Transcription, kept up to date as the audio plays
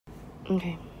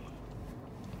Okay.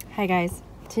 Hi guys.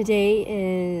 Today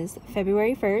is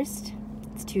February 1st.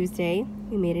 It's Tuesday.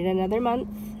 We made it another month.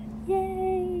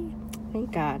 Yay!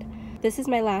 Thank God. This is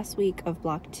my last week of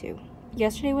block 2.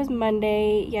 Yesterday was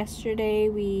Monday. Yesterday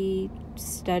we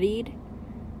studied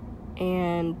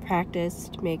and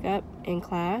practiced makeup in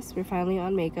class. We're finally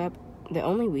on makeup. The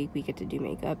only week we get to do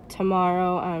makeup.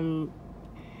 Tomorrow I'm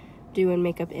doing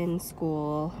makeup in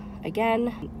school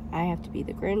again. I have to be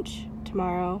the Grinch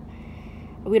tomorrow.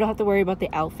 We don't have to worry about the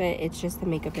outfit, it's just the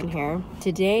makeup and hair.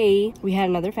 Today, we had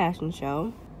another fashion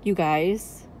show. You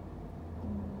guys,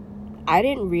 I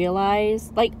didn't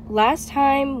realize, like last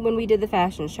time when we did the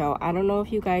fashion show, I don't know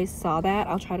if you guys saw that.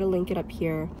 I'll try to link it up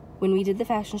here. When we did the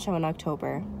fashion show in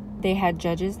October, they had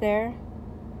judges there,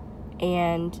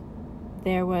 and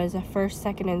there was a first,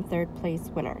 second, and third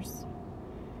place winners.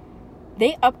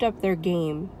 They upped up their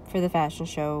game for the fashion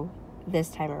show this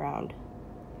time around.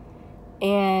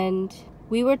 And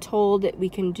we were told that we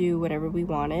can do whatever we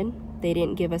wanted. They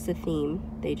didn't give us a theme.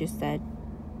 They just said,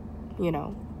 you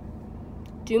know,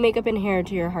 do makeup and hair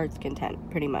to your heart's content,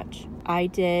 pretty much. I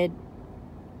did,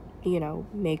 you know,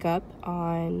 makeup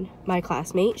on my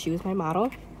classmate. She was my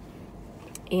model.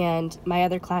 And my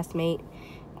other classmate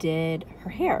did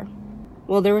her hair.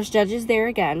 Well, there was judges there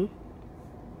again.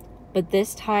 But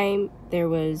this time, there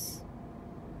was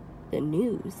the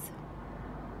news.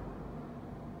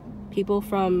 People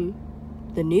from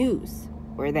the news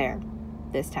were there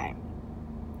this time.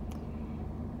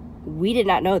 We did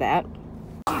not know that.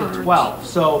 12.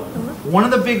 So one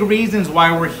of the big reasons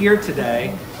why we're here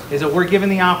today is that we're given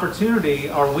the opportunity,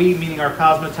 or we, meaning our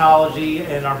cosmetology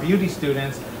and our beauty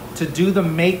students, to do the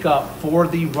makeup for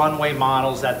the runway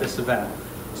models at this event.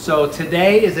 So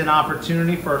today is an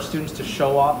opportunity for our students to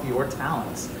show off your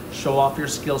talents, show off your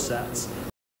skill sets.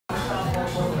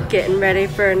 Getting ready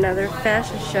for another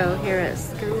fashion show here at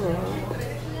school.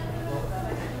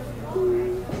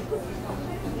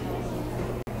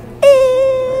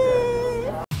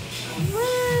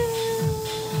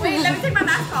 Wait, let me take my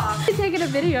mask off. I'm taking a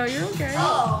video, you're okay.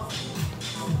 Oh.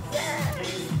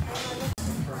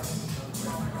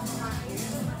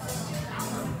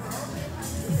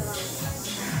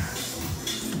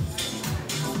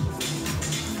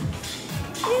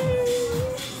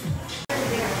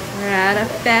 We're at a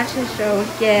fashion show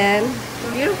again.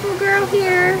 Beautiful girl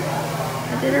here.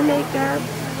 I did her makeup.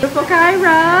 Beautiful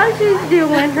Kyra, she's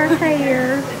doing her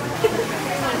hair.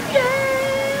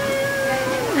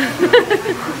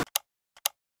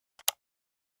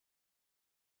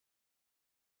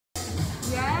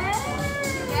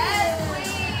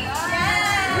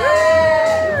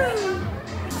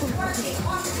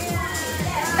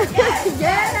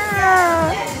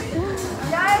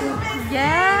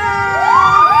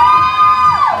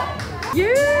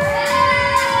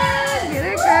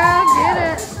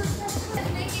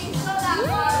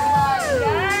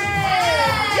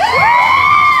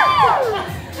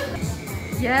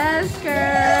 Yes,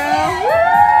 girl.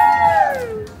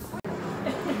 Woo!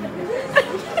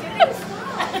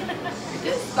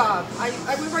 Just stop.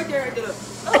 I went right there and did it.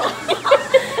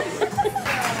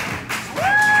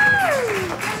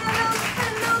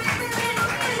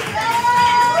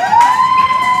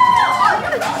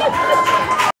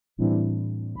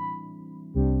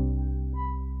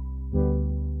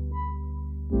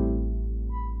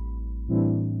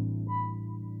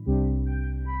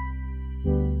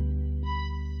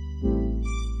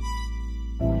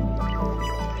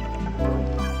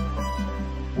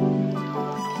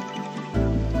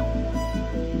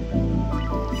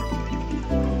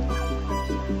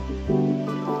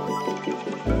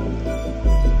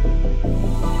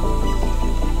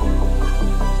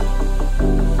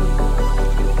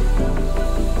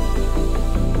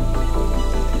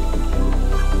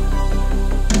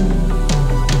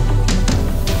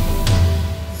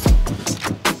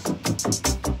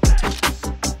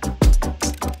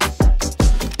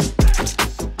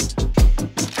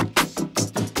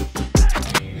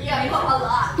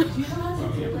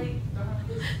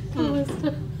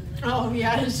 Oh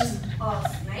yeah, it's just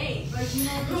snake. Like, you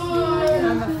know,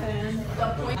 I'm a fan.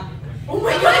 Oh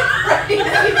my god!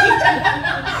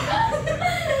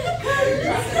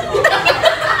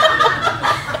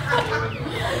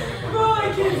 Bro,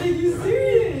 I can't take you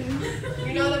serious.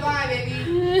 You know the vibe, baby.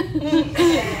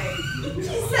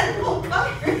 She said full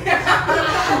cover.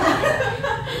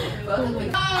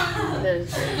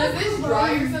 Does this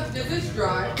dry yourself? Does this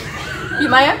dry? You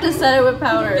might have to set it with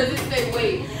powder. Does it stay?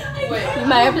 Wait. You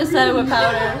might have to set it with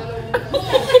powder.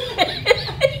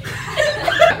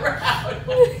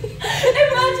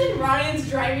 Imagine Ryan's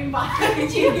driving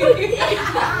behind you.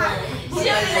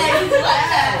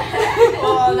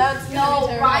 Oh, that's gonna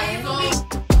be terrible.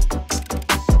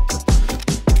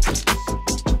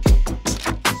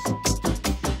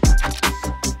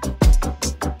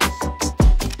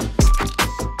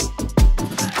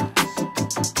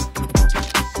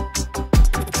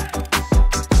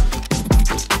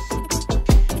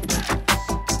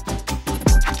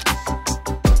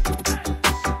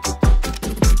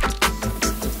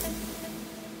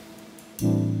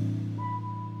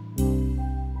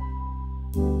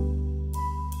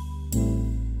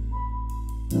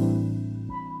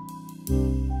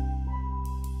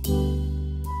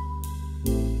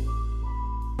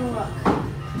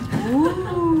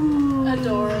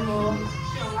 Adorable.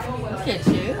 Look at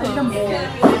you.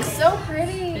 It looks so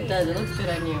pretty. It does. It looks good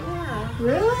on you.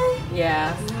 Really?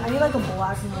 Yeah. I need like a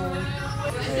black mold.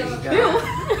 There you go.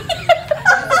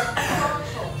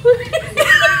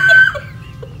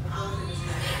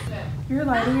 Your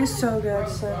lighting is so good.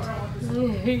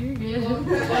 You're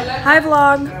good. Hi,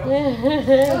 vlog. Wait,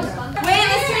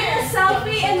 let's take a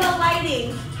selfie in the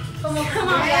lighting. Come on,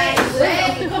 guys.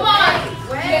 Come on.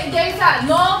 Jason,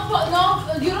 no,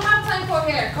 you don't have time for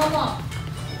hair. Come on.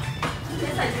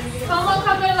 Come on,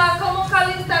 Camila. Come on,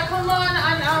 Calista. Come on,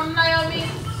 and Naomi.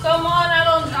 Come on,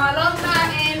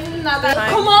 Alondra and Nada.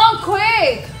 Come on,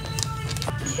 quick.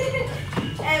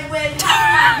 And with my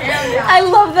hair down. I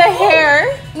love the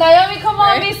hair. Naomi, come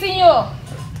on, missing you.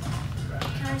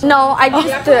 No, I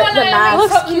just Come on,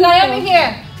 Naomi. Naomi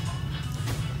here.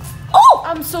 Oh!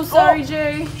 I'm so sorry,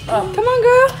 Jay. Come on,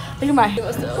 girl. Look at my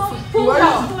hair. Pull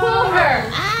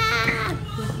her.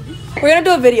 We're gonna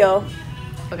do a video.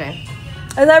 Okay.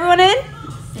 Is everyone in? I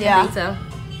think so.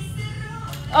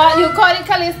 You calling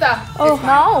Calista? Oh,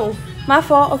 no. My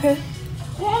fault. Okay.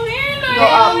 Come here,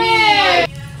 Naomi.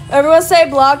 Everyone say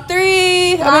block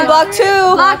 3. I mean block 2.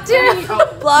 Block 2.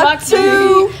 Block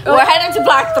 2. We're heading to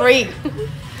block 3.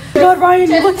 God,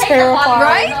 Ryan, you look terrified.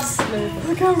 Right?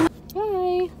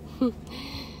 Hi.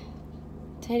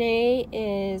 Today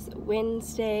is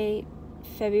Wednesday,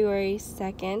 February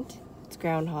 2nd. It's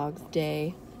Groundhog's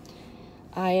Day.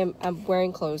 I'm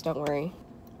wearing clothes, don't worry.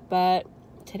 But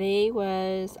today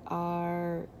was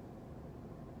our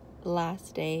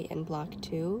last day in block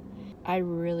 2. I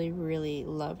really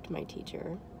loved my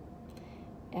teacher.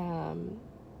 And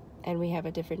we have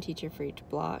a different teacher for each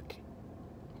block.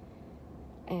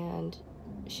 And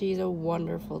she's a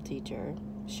wonderful teacher.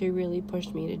 She really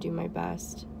pushed me to do my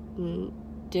best and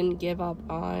didn't give up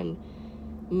on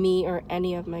me or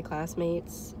any of my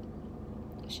classmates.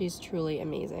 She's truly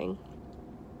amazing.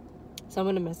 So I'm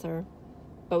gonna miss her.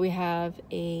 But we have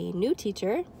a new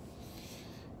teacher.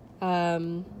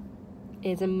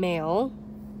 Is a male.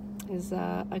 Is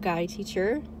a guy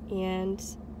teacher, and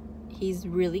he's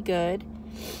really good.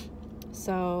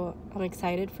 So I'm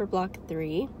excited for block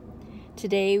 3.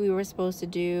 Today we were supposed to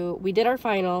do, we did our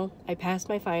final. I passed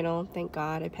my final, thank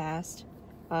God I passed.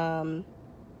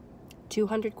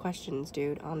 200 questions,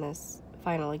 dude, on this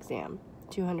final exam.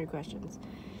 200 questions.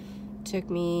 Took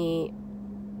me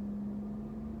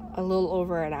a little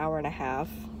over an hour and a half.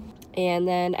 And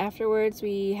then afterwards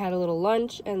we had a little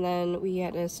lunch, and then we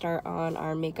had to start on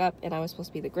our makeup, and I was supposed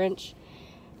to be the Grinch.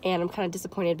 And I'm kind of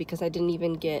disappointed because I didn't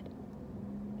even get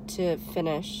to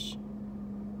finish.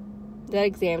 That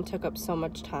exam took up so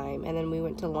much time, and then we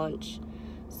went to lunch.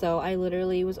 So I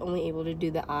literally was only able to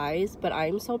do the eyes, but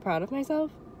I'm so proud of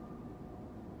myself.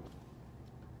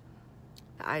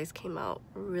 The eyes came out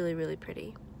really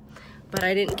pretty. But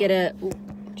I didn't get a, ooh,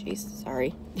 jeez,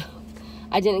 sorry.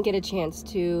 I didn't get a chance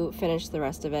to finish the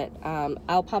rest of it.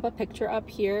 I'll pop a picture up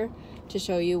here to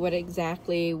show you what I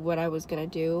was gonna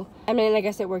do. I mean, I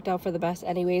guess it worked out for the best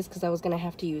anyways, because I was gonna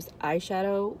have to use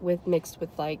eyeshadow mixed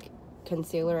with like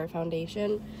concealer or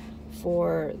foundation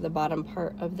for the bottom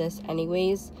part of this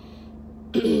anyways,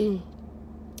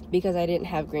 because I didn't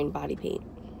have green body paint.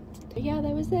 But yeah,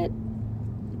 that was it.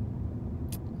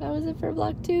 That was it for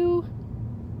block 2.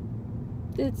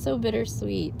 It's so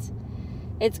bittersweet.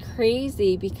 It's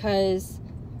crazy because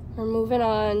we're moving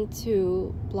on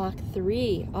to block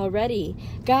 3 already.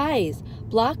 Guys,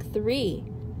 block 3.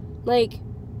 Like,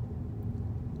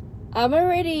 I'm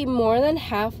already more than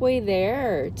halfway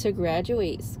there to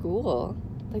graduate school.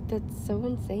 Like, that's so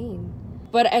insane.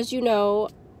 But as you know,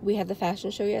 we had the fashion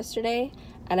show yesterday,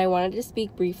 and I wanted to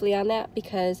speak briefly on that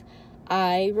because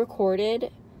I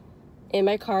recorded in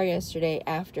my car yesterday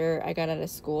after I got out of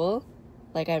school,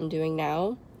 like I'm doing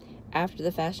now, after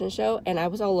the fashion show, and I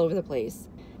was all over the place.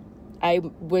 I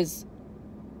was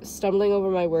stumbling over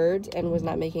my words and was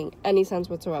not making any sense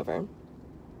whatsoever.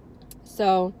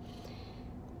 So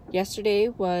yesterday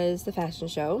was the fashion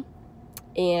show,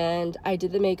 and I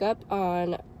did the makeup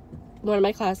on one of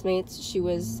my classmates. She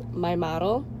was my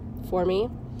model for me,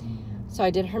 so I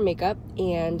did her makeup,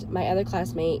 and my other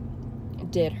classmate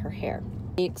did her hair.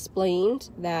 He explained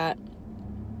that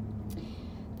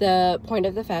the point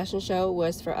of the fashion show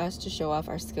was for us to show off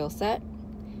our skill set,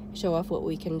 show off what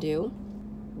we can do.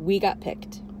 We got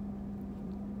picked.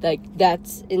 Like,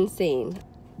 that's insane.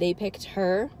 They picked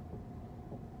her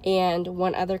and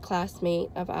one other classmate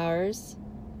of ours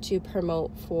to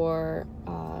promote for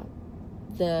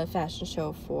the fashion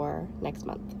show for next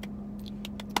month.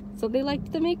 So they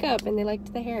liked the makeup and they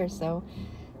liked the hair, so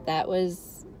that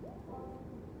was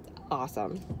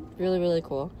awesome. Really, really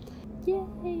cool.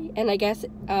 Yay! And I guess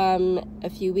a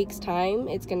few weeks time,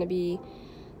 the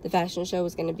fashion show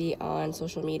is gonna be on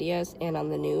social medias and on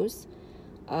the news,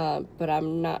 but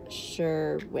I'm not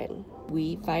sure when.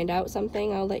 We find out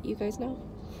something, I'll let you guys know.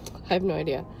 I have no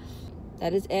idea.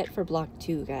 That is it for block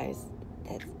 2, guys.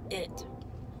 That's it.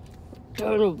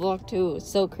 Done with block 2. It's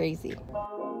so crazy.